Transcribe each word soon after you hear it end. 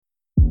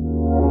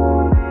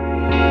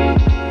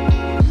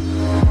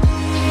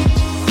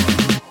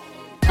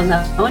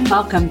Hello and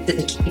welcome to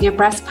the Keeping It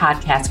Breast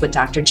podcast with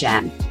Dr.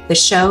 Jen, the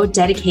show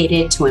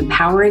dedicated to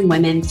empowering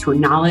women through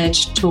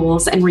knowledge,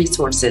 tools, and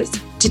resources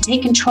to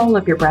take control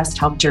of your breast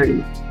health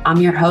journey. I'm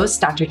your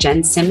host, Dr.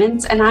 Jen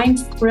Simmons, and I'm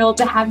thrilled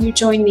to have you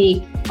join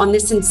me on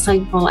this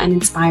insightful and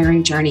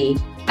inspiring journey.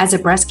 As a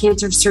breast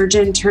cancer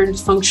surgeon turned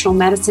functional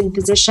medicine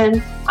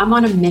physician, I'm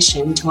on a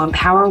mission to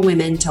empower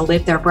women to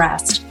live their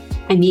breast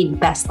and need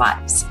best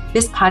lives.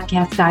 This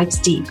podcast dives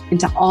deep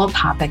into all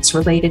topics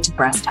related to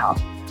breast health,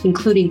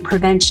 including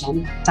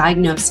prevention,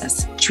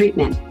 diagnosis,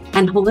 treatment,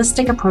 and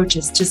holistic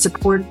approaches to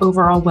support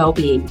overall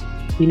well-being.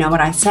 You know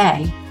what I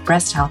say,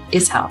 breast health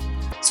is health.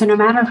 So no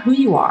matter who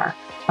you are,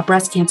 a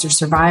breast cancer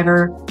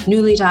survivor,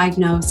 newly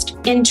diagnosed,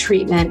 in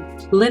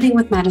treatment, living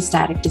with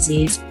metastatic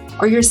disease,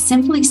 or you're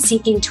simply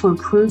seeking to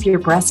improve your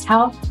breast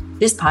health,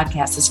 this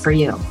podcast is for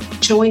you.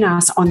 Join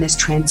us on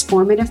this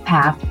transformative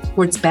path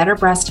towards better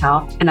breast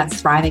health and a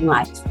thriving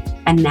life.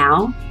 And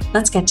now,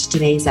 let's get to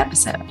today's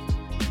episode.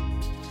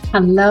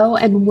 Hello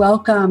and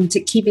welcome to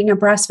Keeping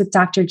Abreast with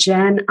Dr.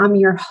 Jen. I'm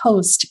your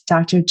host,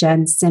 Dr.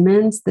 Jen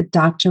Simmons, the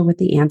doctor with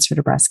the answer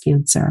to breast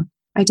cancer.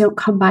 I don't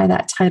come by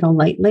that title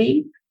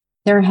lightly.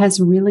 There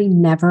has really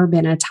never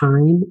been a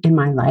time in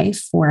my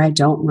life where I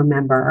don't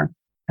remember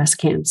breast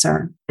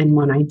cancer and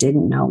when I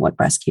didn't know what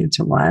breast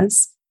cancer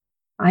was.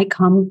 I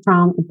come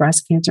from a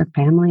breast cancer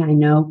family. I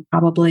know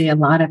probably a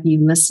lot of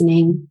you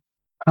listening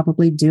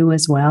probably do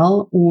as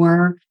well,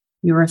 or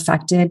you're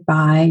affected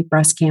by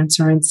breast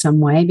cancer in some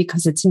way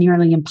because it's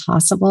nearly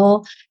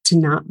impossible to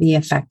not be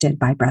affected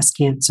by breast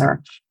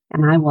cancer.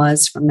 And I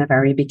was from the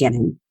very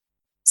beginning.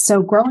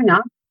 So growing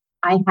up,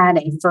 I had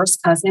a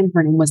first cousin.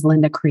 Her name was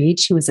Linda Creed.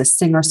 She was a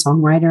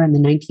singer-songwriter in the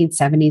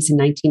 1970s and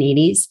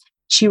 1980s.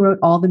 She wrote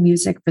all the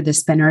music for the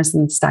Spinners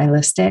and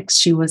Stylistics.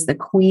 She was the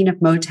queen of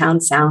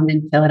Motown sound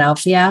in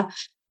Philadelphia.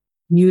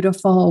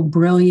 Beautiful,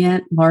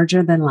 brilliant,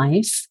 larger than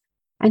life.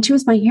 And she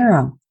was my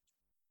hero.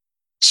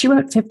 She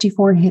wrote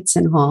 54 hits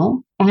in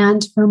all,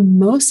 and her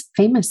most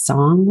famous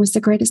song was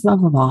The Greatest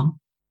Love of All.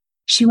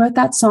 She wrote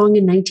that song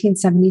in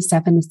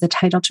 1977 as the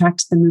title track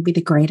to the movie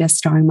The Greatest,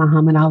 starring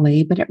Muhammad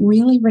Ali, but it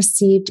really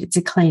received its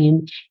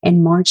acclaim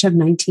in March of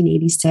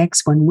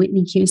 1986 when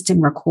Whitney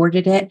Houston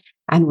recorded it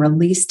and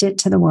released it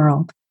to the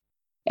world.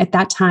 At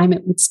that time,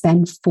 it would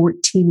spend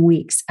 14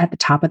 weeks at the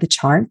top of the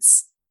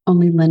charts.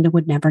 Only Linda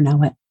would never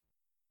know it,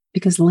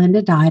 because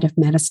Linda died of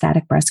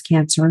metastatic breast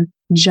cancer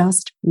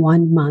just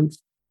 1 month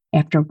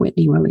after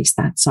Whitney released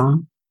that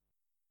song.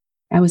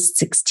 I was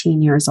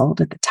 16 years old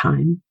at the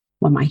time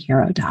when my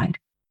hero died.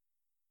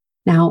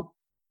 Now,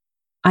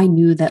 I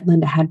knew that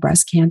Linda had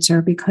breast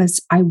cancer because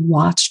I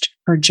watched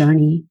her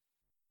journey.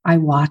 I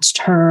watched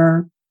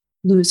her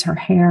lose her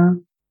hair.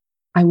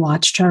 I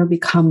watched her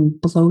become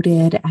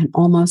bloated and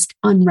almost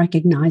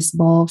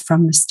unrecognizable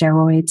from the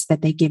steroids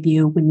that they give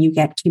you when you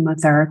get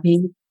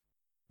chemotherapy.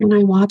 And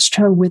I watched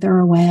her wither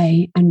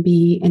away and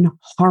be in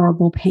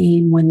horrible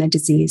pain when the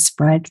disease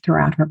spread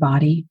throughout her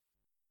body.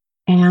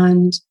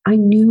 And I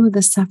knew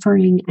the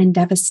suffering and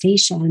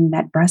devastation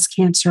that breast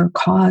cancer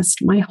caused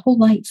my whole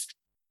life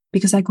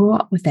because I grew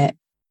up with it.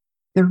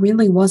 There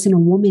really wasn't a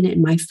woman in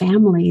my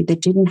family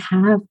that didn't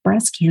have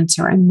breast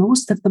cancer, and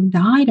most of them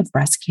died of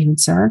breast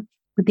cancer,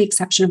 with the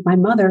exception of my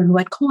mother who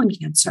had colon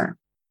cancer.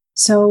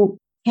 So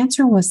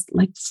cancer was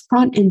like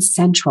front and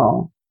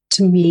central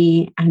to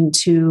me and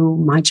to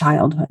my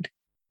childhood.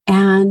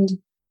 And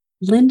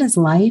Linda's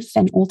life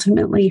and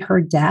ultimately her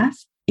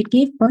death, it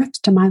gave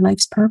birth to my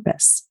life's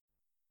purpose.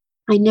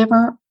 I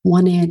never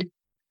wanted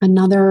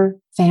another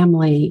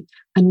family,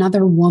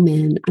 another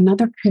woman,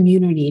 another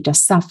community to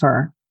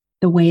suffer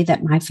the way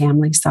that my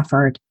family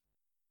suffered.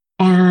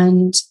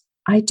 And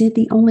I did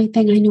the only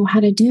thing I knew how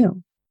to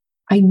do.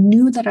 I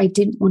knew that I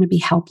didn't want to be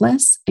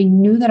helpless. I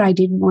knew that I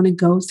didn't want to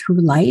go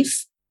through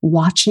life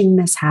watching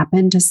this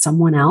happen to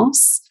someone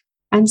else.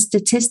 And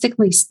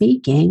statistically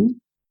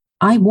speaking,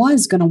 I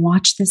was going to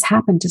watch this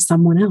happen to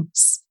someone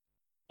else.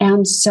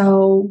 And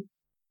so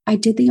I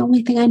did the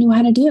only thing I knew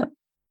how to do.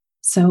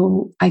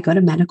 So I go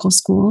to medical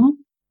school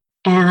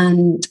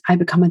and I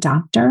become a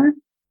doctor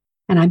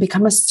and I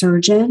become a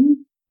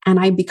surgeon and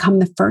I become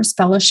the first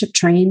fellowship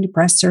trained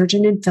breast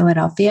surgeon in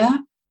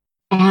Philadelphia.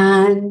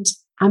 And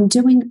I'm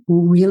doing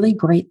really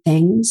great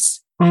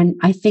things. And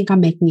I think I'm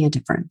making a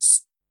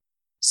difference.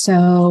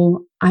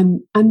 So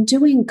I'm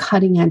doing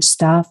cutting edge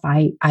stuff.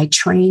 I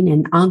train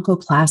in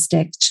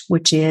oncoplastics,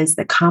 which is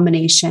the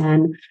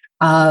combination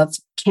of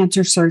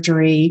cancer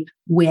surgery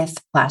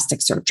with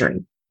plastic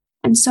surgery.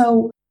 And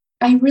so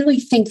I really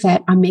think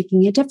that I'm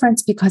making a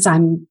difference because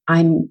I'm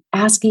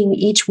asking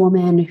each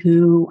woman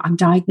who I'm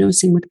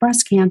diagnosing with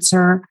breast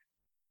cancer,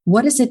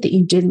 what is it that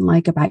you didn't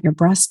like about your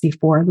breasts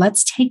before?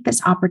 Let's take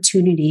this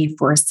opportunity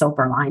for a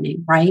silver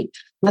lining, right?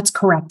 Let's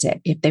correct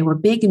it. If they were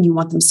big and you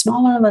want them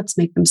smaller, let's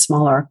make them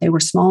smaller. If they were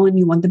small and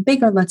you want them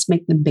bigger, let's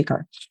make them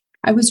bigger.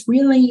 I was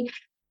really,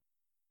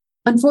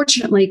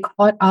 unfortunately,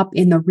 caught up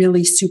in the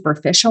really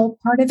superficial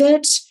part of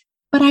it,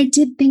 but I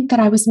did think that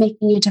I was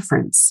making a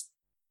difference.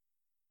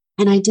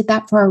 And I did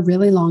that for a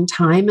really long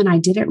time and I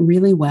did it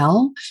really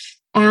well.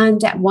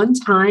 And at one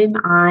time,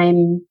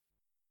 I'm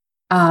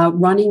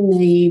running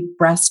the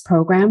breast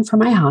program for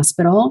my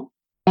hospital,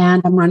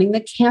 and I'm running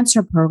the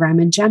cancer program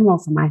in general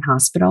for my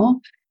hospital.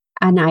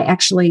 And I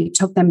actually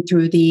took them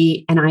through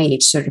the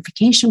NIH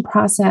certification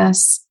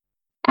process.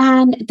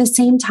 And at the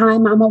same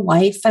time, I'm a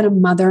wife and a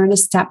mother and a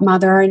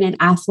stepmother and an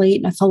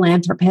athlete and a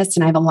philanthropist,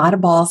 and I have a lot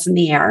of balls in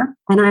the air.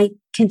 And I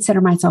consider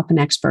myself an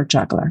expert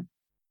juggler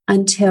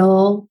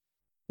until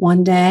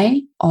one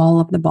day, all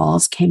of the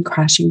balls came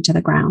crashing to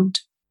the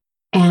ground.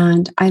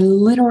 And I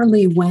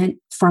literally went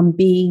from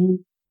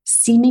being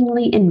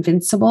seemingly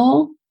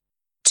invincible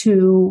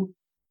to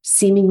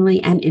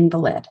seemingly an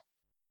invalid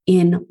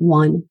in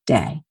one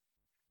day.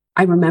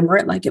 I remember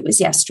it like it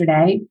was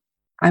yesterday.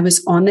 I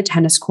was on the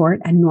tennis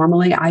court, and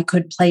normally I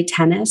could play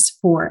tennis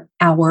for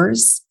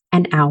hours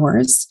and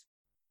hours.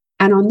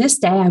 And on this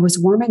day, I was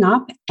warming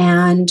up,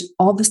 and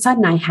all of a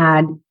sudden I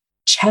had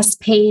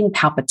chest pain,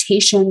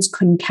 palpitations,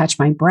 couldn't catch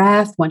my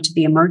breath, went to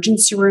the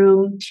emergency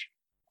room,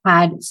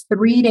 had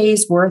 3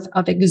 days worth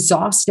of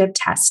exhaustive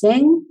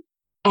testing.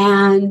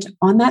 And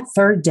on that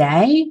third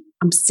day,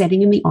 I'm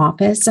sitting in the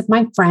office of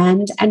my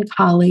friend and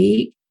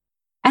colleague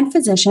and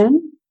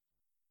physician,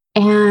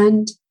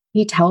 and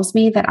he tells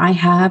me that I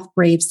have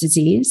Graves'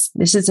 disease.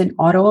 This is an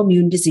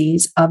autoimmune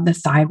disease of the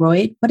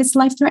thyroid, but it's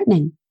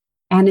life-threatening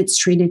and it's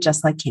treated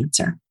just like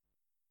cancer.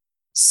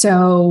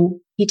 So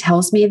he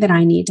tells me that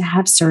I need to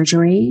have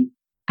surgery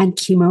and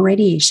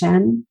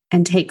chemoradiation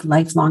and take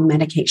lifelong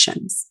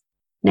medications.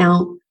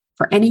 Now,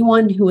 for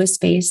anyone who has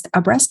faced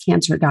a breast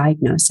cancer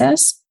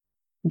diagnosis,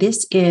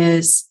 this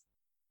is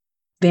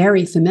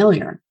very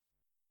familiar,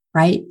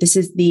 right? This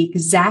is the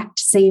exact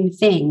same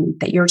thing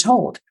that you're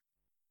told.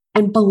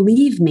 And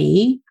believe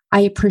me,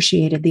 I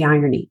appreciated the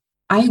irony.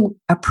 I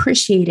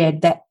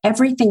appreciated that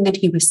everything that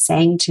he was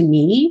saying to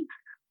me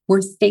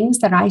were things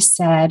that I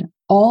said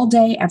all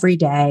day, every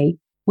day,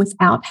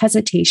 without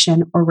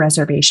hesitation or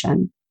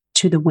reservation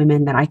to the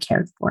women that I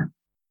cared for.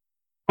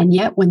 And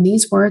yet, when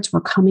these words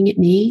were coming at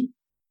me,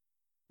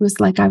 it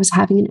was like I was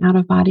having an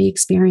out-of-body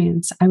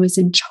experience. I was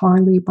in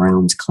Charlie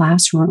Brown's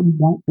classroom,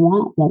 womp,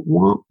 womp, womp,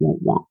 womp,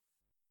 womp, womp.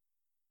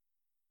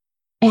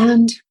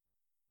 And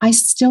I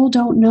still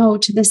don't know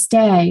to this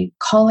day,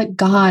 call it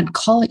God,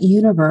 call it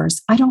universe.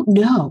 I don't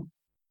know.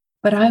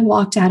 But I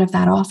walked out of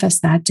that office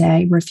that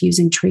day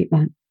refusing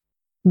treatment.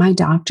 My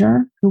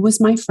doctor, who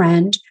was my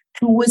friend,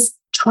 who was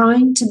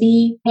trying to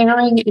be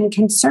caring and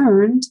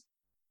concerned,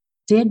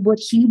 did what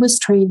he was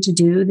trained to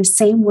do the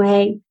same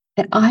way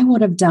that I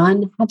would have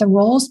done had the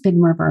roles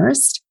been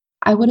reversed.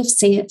 I would have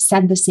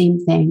said the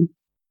same thing.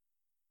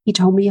 He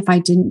told me if I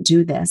didn't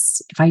do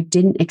this, if I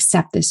didn't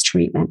accept this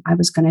treatment, I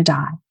was going to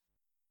die.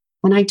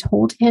 And I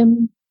told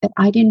him that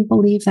I didn't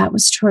believe that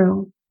was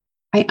true.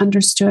 I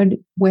understood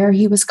where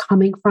he was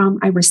coming from.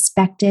 I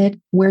respected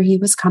where he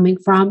was coming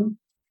from.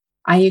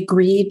 I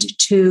agreed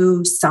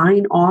to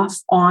sign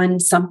off on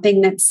something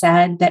that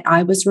said that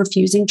I was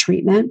refusing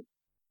treatment.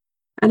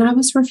 And I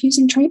was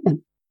refusing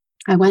treatment.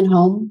 I went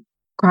home,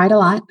 cried a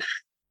lot,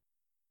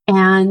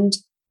 and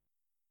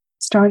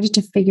started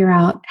to figure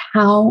out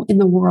how in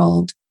the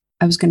world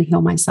I was going to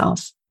heal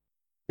myself.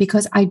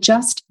 Because I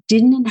just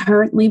didn't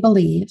inherently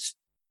believe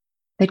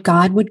that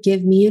God would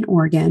give me an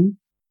organ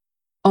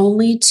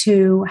only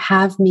to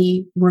have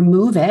me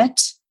remove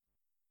it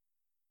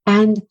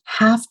and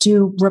have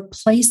to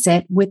replace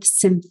it with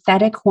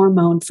synthetic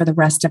hormone for the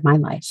rest of my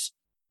life.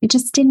 It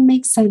just didn't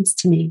make sense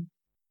to me.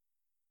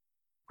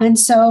 And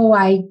so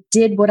I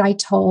did what I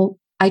tell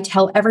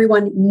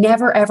everyone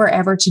never, ever,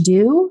 ever to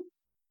do.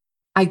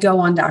 I go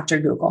on Dr.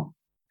 Google.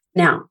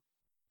 Now,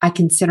 I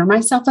consider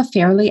myself a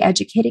fairly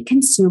educated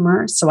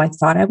consumer, so I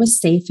thought I was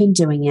safe in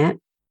doing it.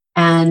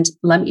 And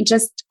let me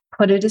just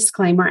put a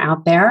disclaimer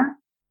out there.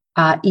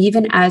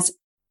 Even as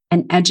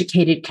an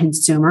educated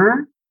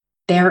consumer,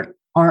 there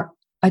are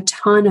a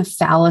ton of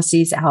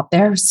fallacies out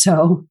there.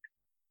 So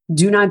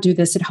do not do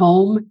this at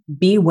home.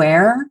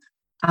 Beware,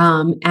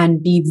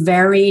 and be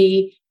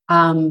very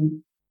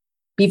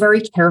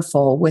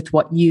careful with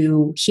what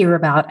you hear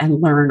about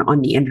and learn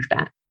on the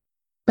internet.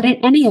 But in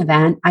any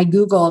event, I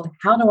Googled,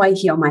 how do I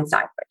heal my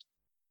thyroid?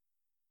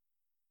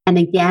 And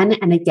again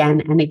and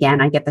again and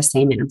again, I get the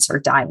same answer: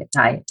 diet,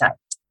 diet, diet.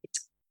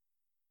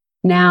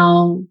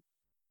 Now,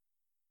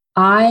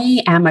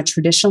 I am a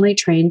traditionally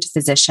trained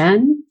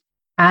physician.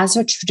 As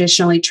a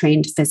traditionally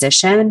trained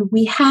physician,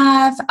 we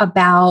have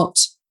about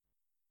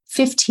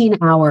 15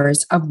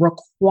 hours of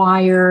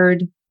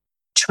required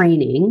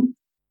training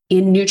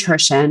in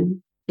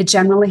nutrition. It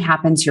generally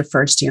happens your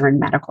first year in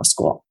medical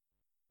school.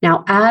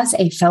 Now, as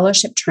a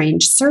fellowship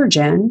trained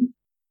surgeon,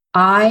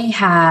 I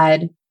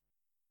had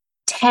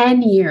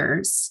 10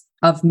 years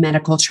of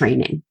medical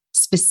training,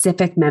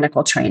 specific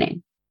medical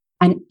training.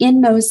 And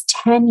in those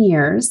 10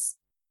 years,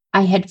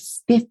 I had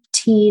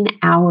 15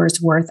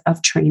 hours worth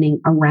of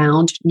training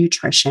around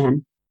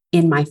nutrition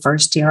in my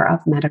first year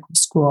of medical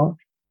school,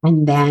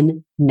 and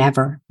then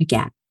never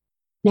again.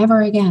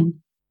 Never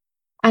again.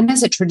 And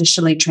as a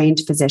traditionally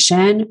trained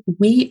physician,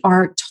 we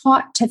are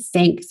taught to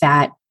think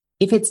that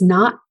if it's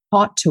not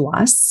taught to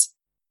us,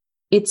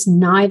 it's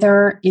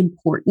neither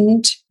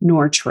important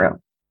nor true.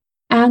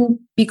 And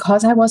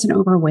because I wasn't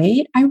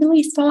overweight, I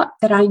really thought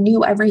that I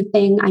knew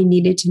everything I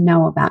needed to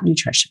know about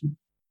nutrition.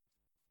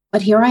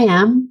 But here I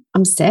am,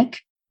 I'm sick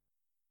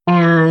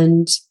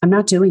and I'm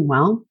not doing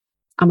well.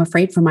 I'm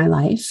afraid for my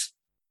life.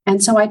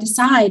 And so I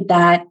decide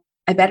that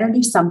I better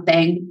do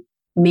something.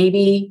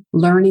 Maybe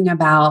learning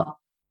about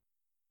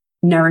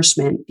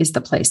nourishment is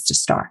the place to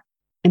start.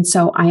 And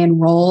so I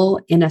enroll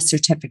in a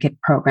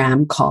certificate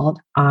program called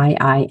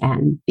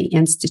IIN, the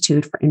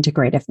Institute for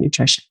Integrative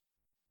Nutrition.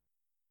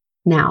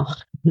 Now,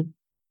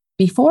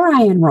 before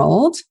I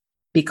enrolled,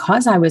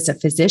 because I was a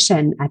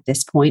physician at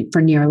this point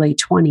for nearly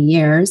 20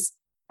 years,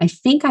 I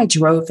think I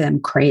drove them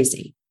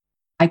crazy.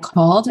 I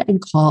called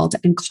and called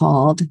and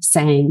called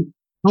saying,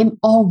 I'm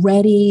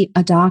already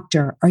a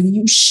doctor. Are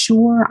you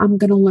sure I'm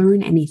going to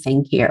learn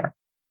anything here?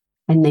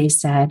 And they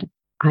said,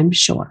 I'm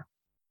sure.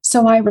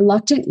 So I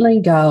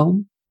reluctantly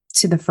go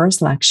to the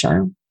first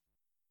lecture,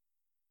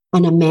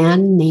 and a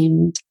man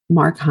named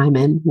Mark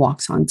Hyman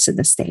walks onto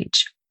the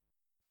stage.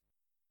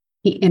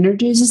 He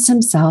introduces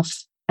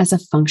himself as a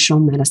functional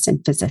medicine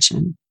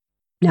physician.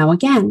 Now,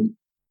 again,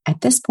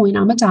 at this point,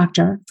 I'm a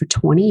doctor for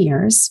 20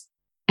 years,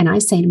 and I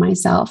say to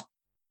myself,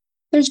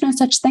 there's no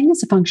such thing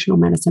as a functional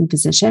medicine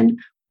physician.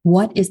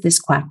 What is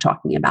this quack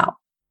talking about?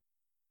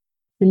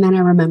 And then I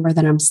remember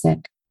that I'm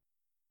sick,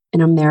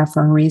 and I'm there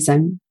for a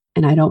reason,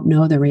 and I don't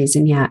know the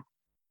reason yet.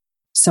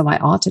 So I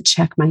ought to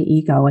check my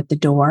ego at the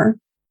door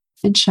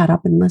and shut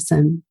up and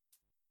listen.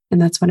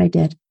 And that's what I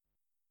did.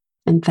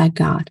 And thank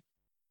God,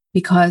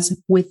 because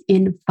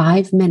within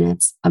 5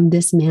 minutes of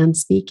this man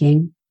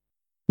speaking,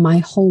 my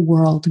whole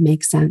world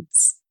makes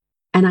sense.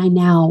 And I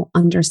now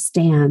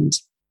understand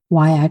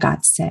why I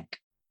got sick.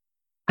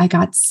 I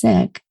got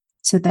sick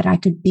so that I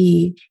could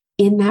be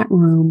in that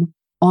room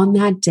on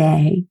that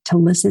day to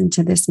listen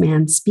to this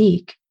man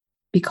speak,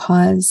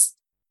 because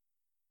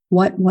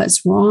what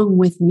was wrong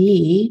with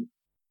me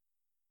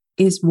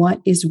is what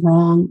is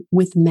wrong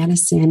with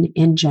medicine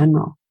in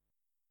general.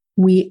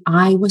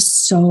 I was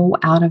so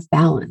out of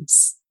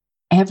balance.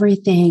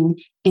 Everything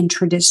in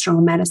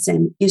traditional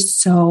medicine is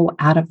so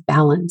out of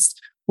balance.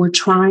 We're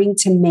trying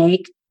to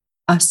make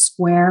a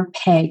square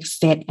peg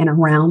fit in a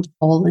round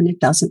hole, and it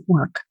doesn't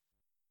work.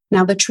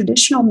 Now, the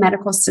traditional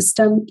medical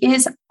system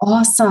is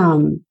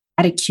awesome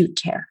at acute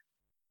care.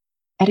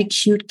 At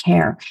acute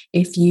care,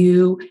 if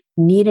you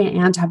need an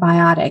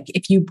antibiotic,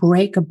 if you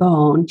break a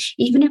bone,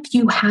 even if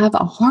you have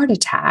a heart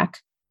attack,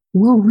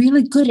 we're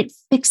really good at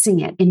fixing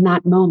it in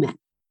that moment.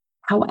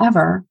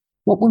 However,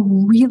 what we're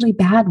really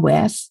bad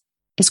with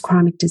is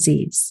chronic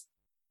disease.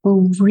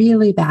 We're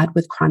really bad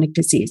with chronic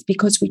disease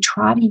because we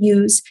try to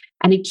use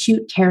an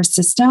acute care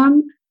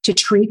system to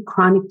treat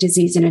chronic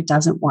disease and it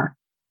doesn't work.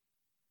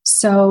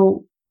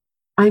 So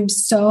I'm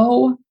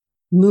so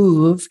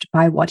moved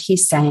by what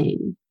he's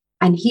saying.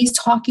 And he's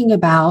talking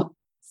about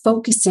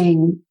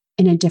focusing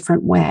in a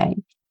different way.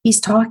 He's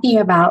talking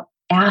about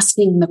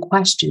asking the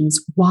questions,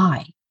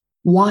 why?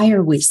 Why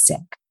are we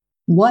sick?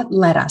 What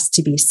led us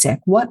to be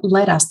sick? What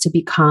led us to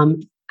become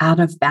out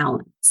of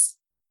balance?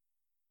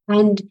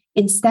 And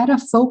instead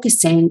of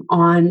focusing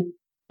on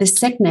the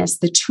sickness,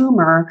 the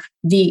tumor,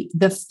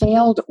 the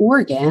failed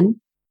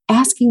organ,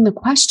 asking the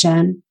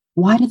question,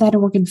 why did that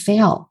organ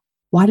fail?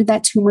 Why did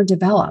that tumor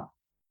develop?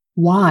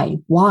 Why?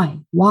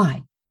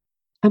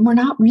 And we're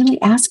not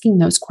really asking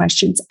those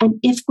questions. And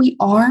if we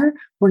are,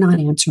 we're not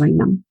answering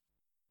them.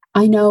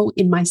 I know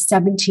in my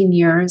 17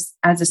 years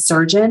as a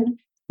surgeon,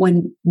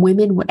 when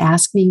women would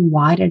ask me,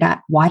 why did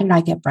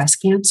I get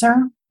breast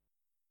cancer?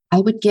 I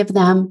would give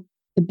them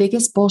the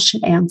biggest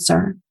bullshit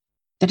answer,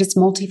 that it's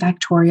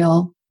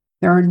multifactorial.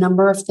 There are a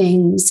number of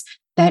things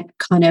that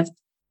kind of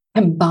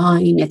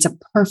combine. It's a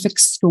perfect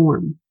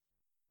storm.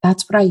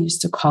 That's what I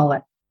used to call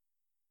it.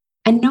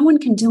 And no one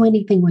can do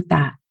anything with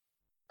that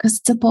because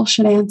it's a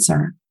bullshit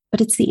answer,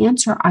 but it's the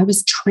answer I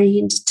was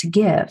trained to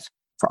give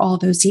for all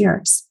those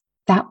years.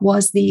 That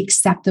was the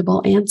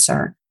acceptable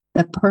answer,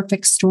 the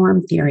perfect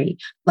storm theory.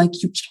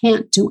 Like you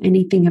can't do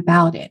anything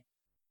about it.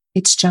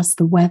 It's just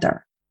the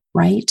weather,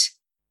 right?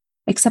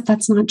 Except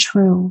that's not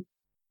true.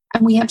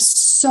 And we have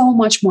so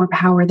much more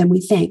power than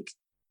we think.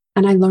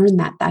 And I learned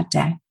that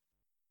day.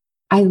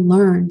 I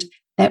learned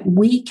that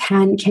we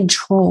can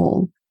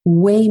control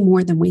way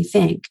more than we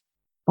think,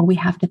 but we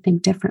have to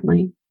think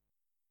differently.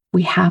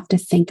 We have to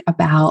think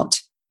about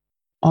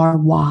our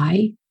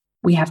why.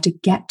 We have to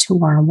get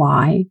to our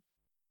why,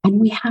 and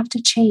we have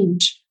to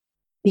change,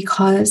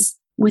 because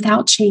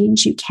without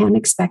change, you can't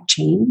expect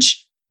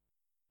change.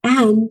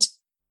 And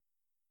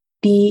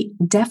the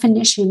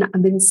definition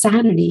of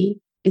insanity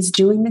is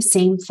doing the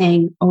same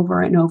thing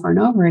over and over and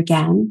over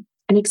again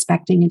and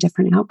expecting a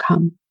different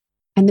outcome.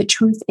 And the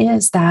truth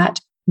is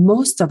that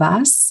most of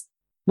us,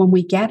 when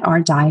we get our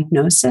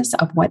diagnosis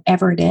of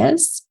whatever it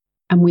is,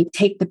 and we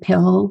take the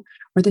pill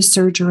or the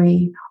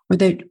surgery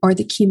or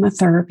the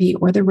chemotherapy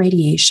or the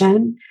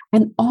radiation,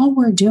 and all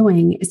we're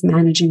doing is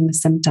managing the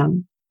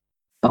symptom.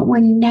 But we're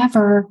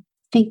never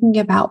thinking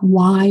about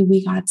why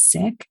we got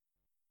sick.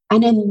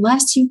 And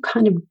unless you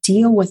kind of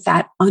deal with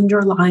that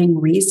underlying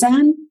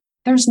reason,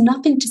 there's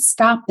nothing to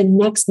stop the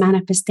next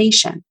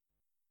manifestation.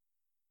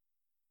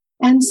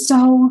 And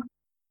so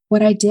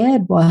what I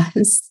did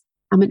was,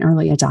 I'm an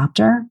early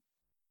adopter.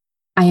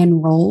 I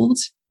enrolled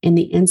in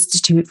the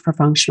Institute for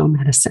Functional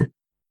Medicine.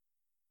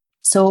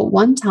 So at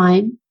one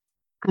time,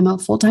 I'm a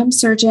full-time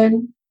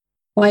surgeon,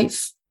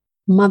 wife,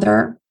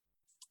 mother,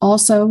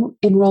 also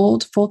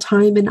enrolled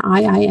full-time in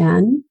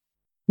IIN,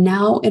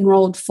 now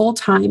enrolled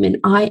full-time in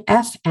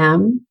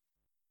IFM.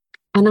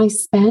 And I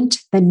spent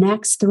the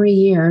next 3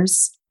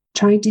 years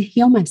trying to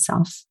heal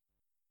myself.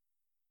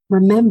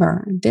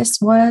 Remember, this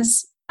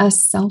was a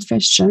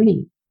selfish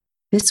journey.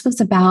 This was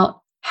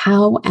about,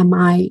 how am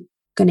I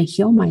going to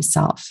heal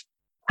myself?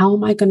 How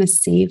am I going to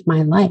save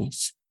my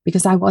life?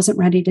 Because I wasn't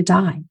ready to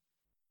die.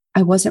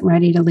 I wasn't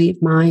ready to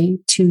leave my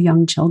 2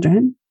 young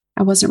children.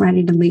 I wasn't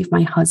ready to leave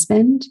my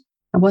husband.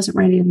 I wasn't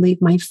ready to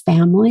leave my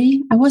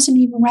family. I wasn't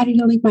even ready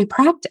to leave my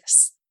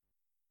practice.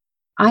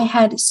 I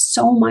had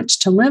so much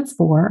to live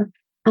for,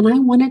 and I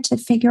wanted to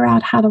figure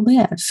out how to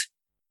live.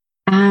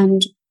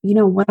 And,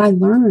 what I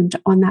learned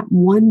on that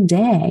one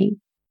day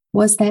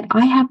was that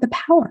I have the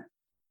power.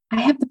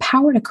 I have the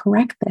power to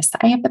correct this.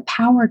 I have the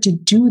power to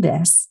do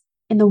this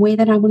in the way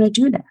that I want to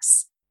do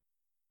this.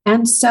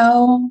 And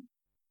so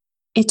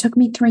it took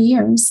me 3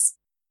 years,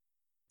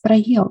 but I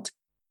healed.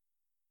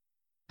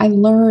 I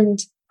learned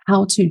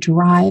how to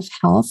drive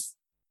health.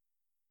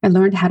 I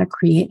learned how to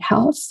create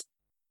health.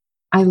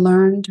 I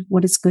learned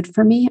what is good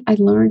for me. I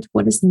learned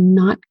what is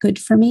not good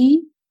for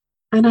me.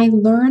 And I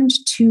learned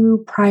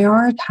to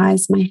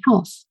prioritize my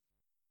health.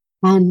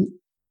 And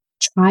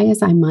try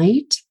as I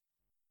might,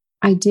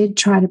 I did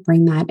try to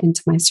bring that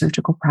into my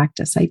surgical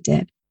practice. I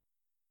did.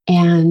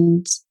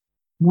 And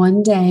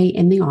one day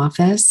in the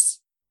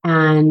office,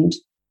 and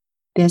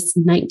this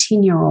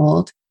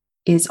 19-year-old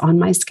is on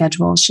my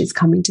schedule. She's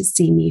coming to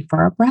see me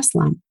for a breast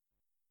lump.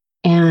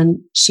 And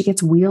she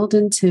gets wheeled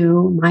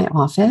into my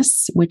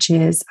office, which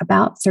is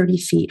about 30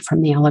 feet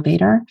from the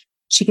elevator.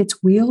 She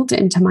gets wheeled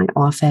into my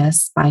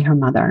office by her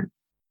mother.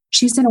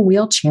 She's in a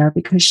wheelchair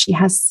because she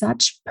has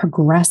such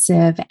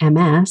progressive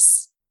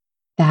MS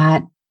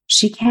that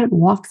she can't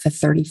walk the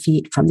 30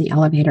 feet from the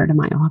elevator to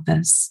my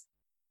office.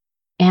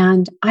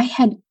 And I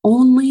had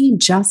only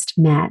just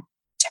met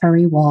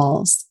Terry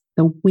Walls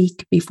the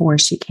week before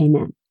she came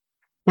in.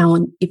 Now,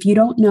 if you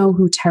don't know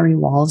who Terry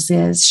Walls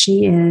is,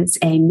 she is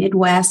a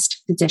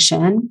Midwest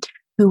physician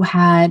who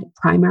had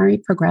primary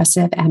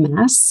progressive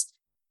MS.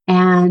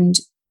 And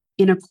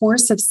in a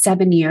course of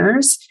 7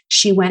 years,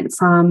 she went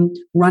from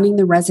running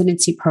the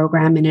residency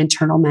program in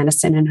internal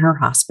medicine in her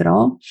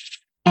hospital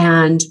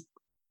and,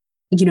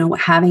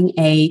 having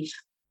a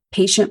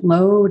patient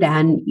load.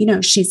 And,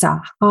 she's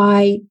a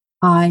high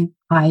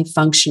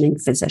functioning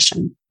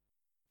physician.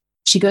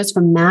 She goes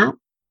from that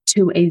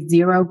to a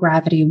zero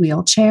gravity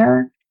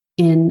wheelchair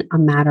in a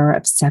matter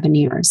of 7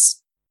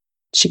 years.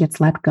 She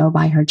gets let go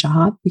by her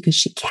job because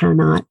she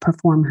cannot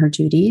perform her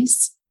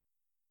duties.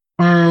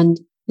 And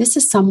this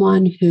is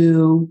someone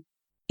who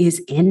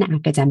is in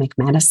academic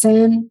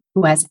medicine,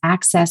 who has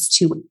access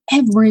to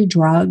every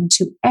drug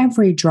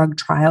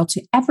trial,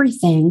 to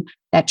everything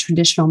that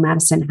traditional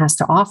medicine has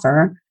to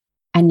offer.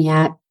 And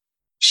yet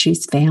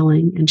she's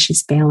failing, and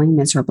she's failing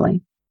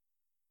miserably.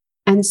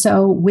 And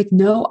so with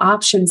no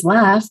options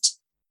left,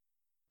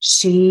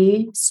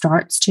 she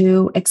starts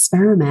to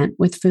experiment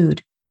with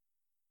food.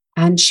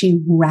 And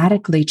she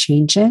radically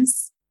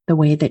changes the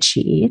way that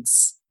she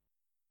eats.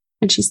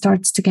 And she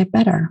starts to get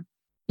better.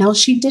 Now,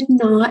 she did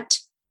not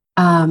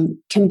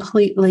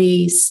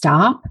completely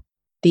stop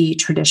the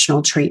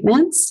traditional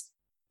treatments,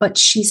 but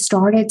she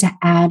started to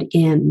add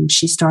in,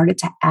 she started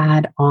to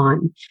add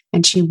on,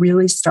 and she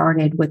really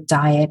started with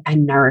diet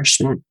and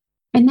nourishment.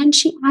 And then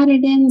she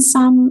added in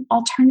some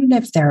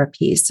alternative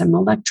therapies, some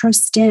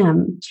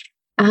electrostim,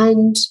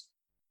 and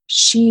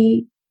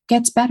she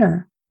gets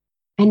better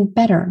and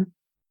better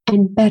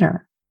and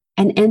better,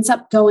 and ends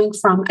up going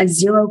from a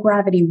zero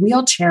gravity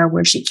wheelchair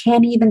where she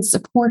can't even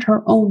support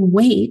her own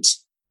weight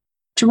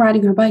to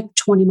riding her bike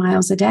 20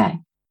 miles a day.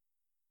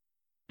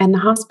 And the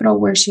hospital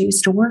where she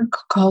used to work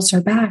calls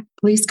her back,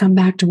 please come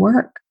back to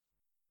work.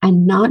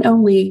 And not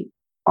only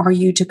are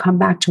you to come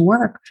back to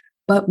work,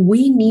 but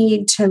we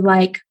need to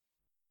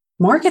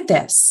market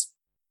this.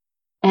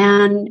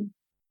 And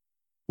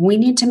we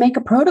need to make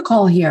a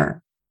protocol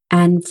here.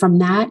 And from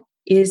that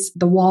is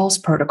the Walls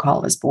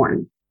protocol is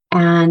born.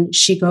 And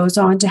she goes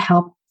on to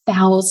help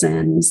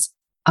thousands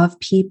of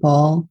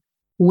people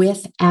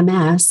with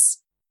MS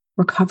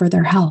recover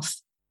their health.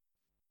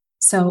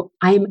 So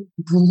I'm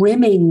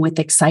brimming with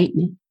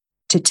excitement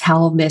to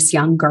tell this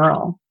young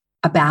girl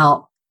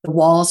about the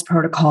Walls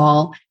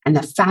protocol and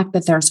the fact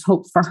that there's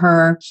hope for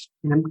her.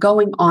 And I'm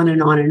going on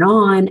and on and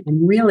on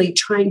and really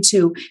trying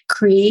to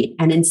create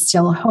and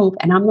instill hope.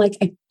 And I'm like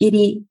a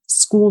giddy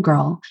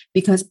schoolgirl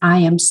because I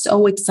am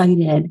so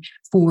excited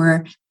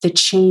for the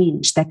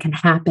change that can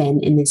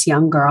happen in this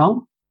young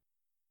girl.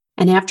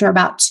 And after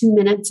about 2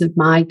 minutes of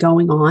my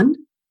going on,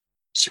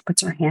 she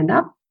puts her hand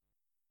up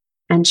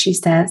and she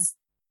says,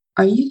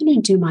 "Are you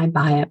going to do my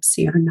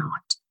biopsy or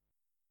not?"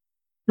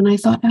 And I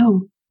thought,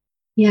 oh,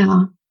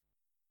 Yeah.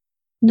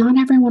 Not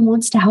everyone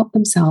wants to help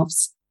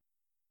themselves.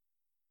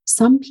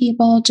 Some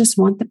people just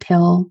want the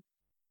pill,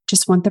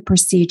 just want the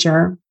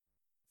procedure,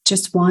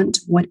 just want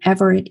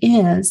whatever it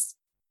is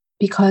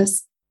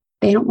because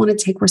they don't want to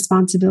take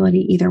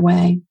responsibility either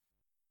way.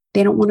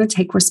 They don't want to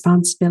take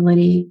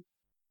responsibility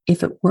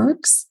if it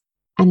works,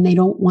 and they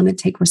don't want to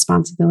take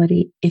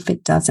responsibility if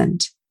it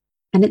doesn't.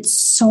 And it's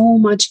so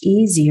much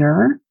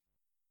easier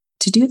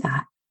to do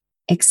that,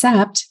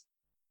 except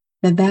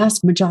the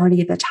vast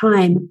majority of the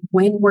time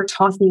when we're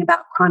talking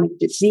about chronic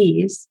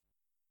disease,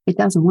 it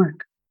doesn't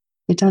work.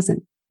 It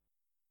doesn't.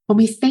 When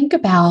we think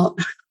about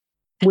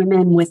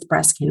women with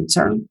breast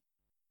cancer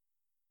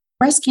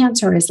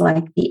is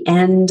like the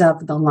end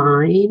of the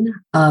line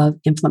of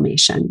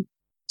inflammation.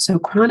 So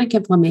chronic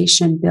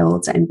inflammation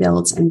builds and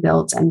builds and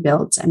builds and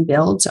builds and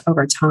builds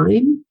over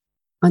time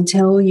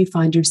until you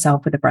find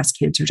yourself with a breast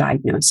cancer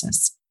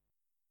diagnosis.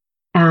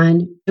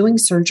 And doing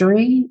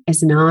surgery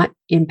is not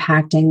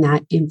impacting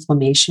that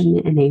inflammation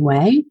in any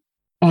way.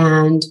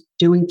 And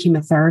doing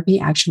chemotherapy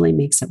actually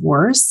makes it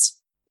worse.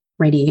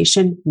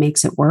 Radiation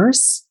makes it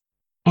worse.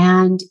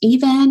 And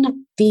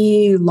even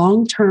the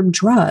long-term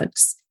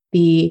drugs,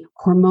 the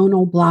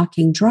hormonal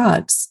blocking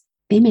drugs,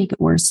 they make it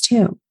worse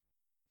too.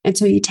 And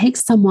so you take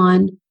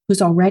someone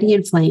who's already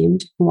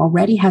inflamed, who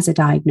already has a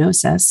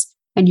diagnosis,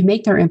 and you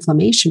make their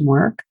inflammation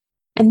work.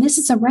 And this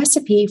is a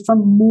recipe for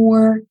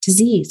more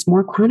disease,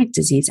 more chronic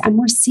disease. And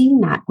we're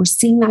seeing that. We're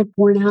seeing that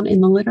borne out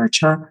in the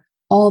literature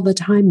all the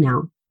time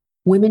now.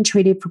 Women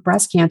treated for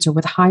breast cancer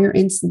with higher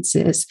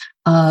instances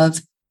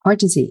of heart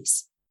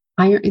disease,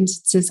 higher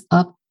instances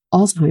of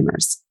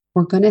Alzheimer's.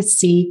 We're going to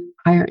see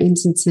higher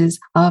instances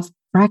of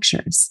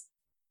fractures.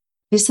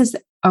 This is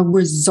a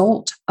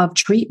result of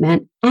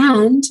treatment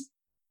and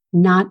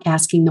not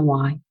asking the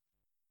why.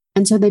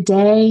 And so the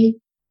day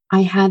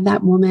I had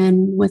that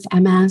woman with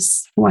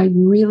MS who I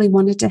really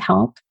wanted to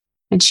help,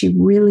 and she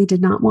really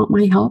did not want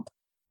my help,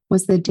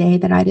 was the day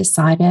that I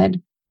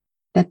decided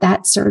that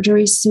that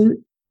surgery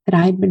suit that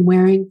I had been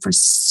wearing for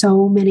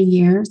so many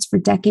years, for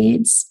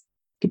decades,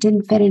 it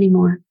didn't fit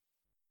anymore.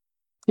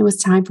 It was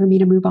time for me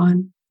to move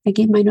on. I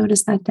gave my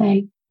notice that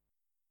day.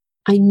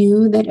 I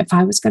knew that if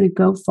I was going to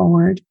go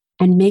forward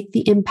and make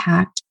the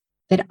impact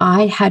that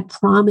I had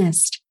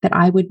promised that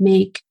I would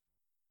make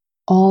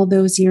all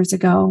those years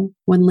ago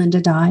when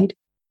Linda died,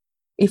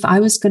 if I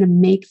was going to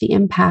make the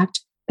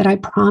impact that I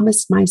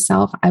promised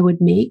myself I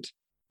would make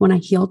when I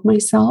healed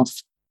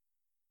myself,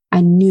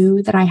 I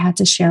knew that I had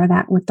to share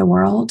that with the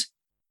world.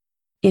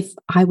 If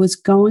I was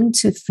going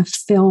to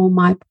fulfill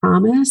my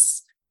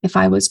promise, if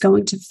I was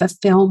going to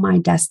fulfill my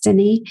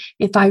destiny,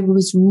 if I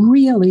was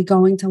really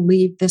going to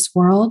leave this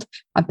world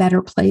a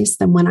better place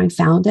than when I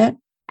found it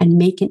and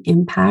make an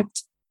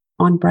impact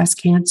on breast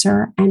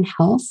cancer and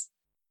health,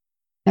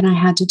 then I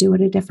had to do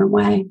it a different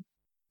way.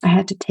 I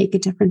had to take a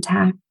different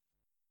tack.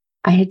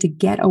 I had to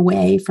get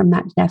away from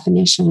that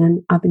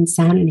definition of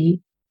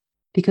insanity,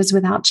 because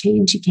without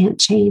change, you can't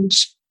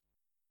change.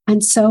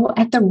 And so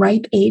at the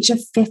ripe age of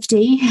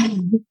 50,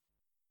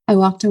 I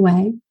walked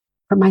away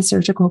from my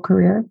surgical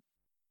career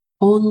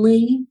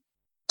only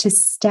to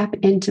step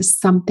into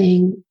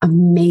something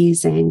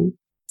amazing,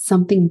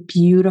 something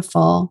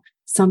beautiful,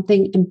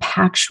 something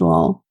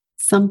impactful,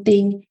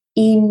 something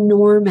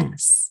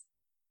enormous.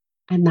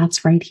 And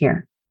that's right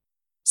here.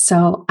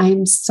 So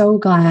I'm so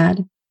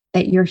glad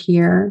that you're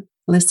here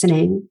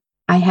listening.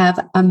 I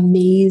have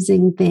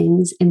amazing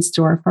things in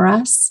store for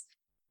us.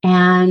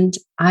 And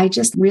I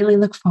just really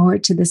look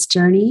forward to this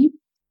journey.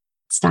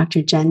 It's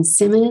Dr. Jen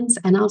Simmons,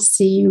 and I'll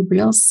see you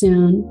real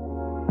soon.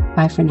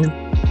 Bye for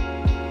now.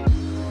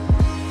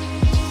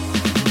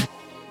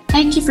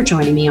 Thank you for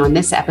joining me on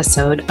this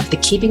episode of the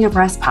Keeping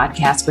Abreast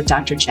podcast with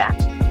Dr. Jen.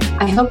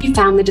 I hope you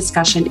found the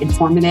discussion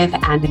informative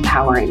and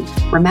empowering.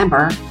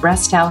 Remember,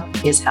 breast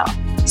health is health.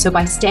 So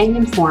by staying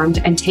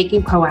informed and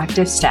taking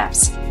proactive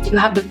steps, you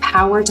have the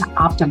power to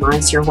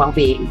optimize your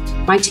well-being.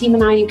 My team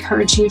and I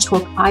encourage you to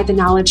apply the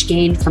knowledge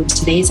gained from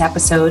today's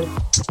episode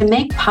to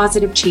make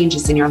positive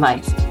changes in your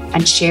life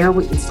and share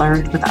what you've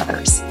learned with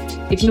others.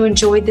 If you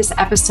enjoyed this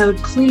episode,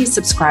 please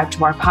subscribe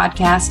to our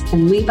podcast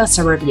and leave us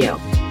a review.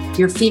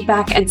 Your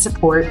feedback and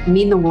support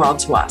mean the world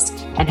to us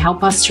and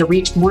help us to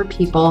reach more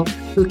people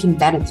who can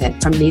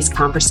benefit from these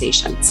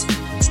conversations.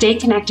 Stay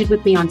connected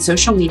with me on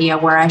social media,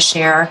 where I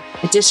share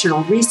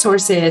additional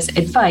resources,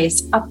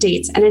 advice,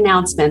 updates, and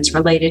announcements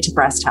related to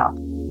breast health.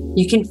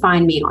 You can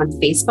find me on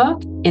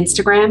Facebook,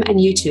 Instagram, and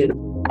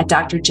YouTube at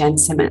Dr. Jen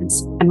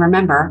Simmons. And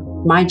remember,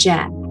 my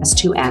Jen has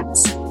 2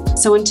 N's.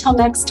 So until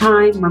next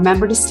time,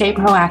 remember to stay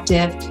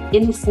proactive,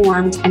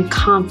 informed, and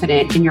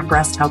confident in your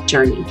breast health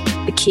journey.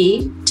 The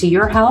key to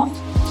your health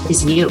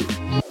is you.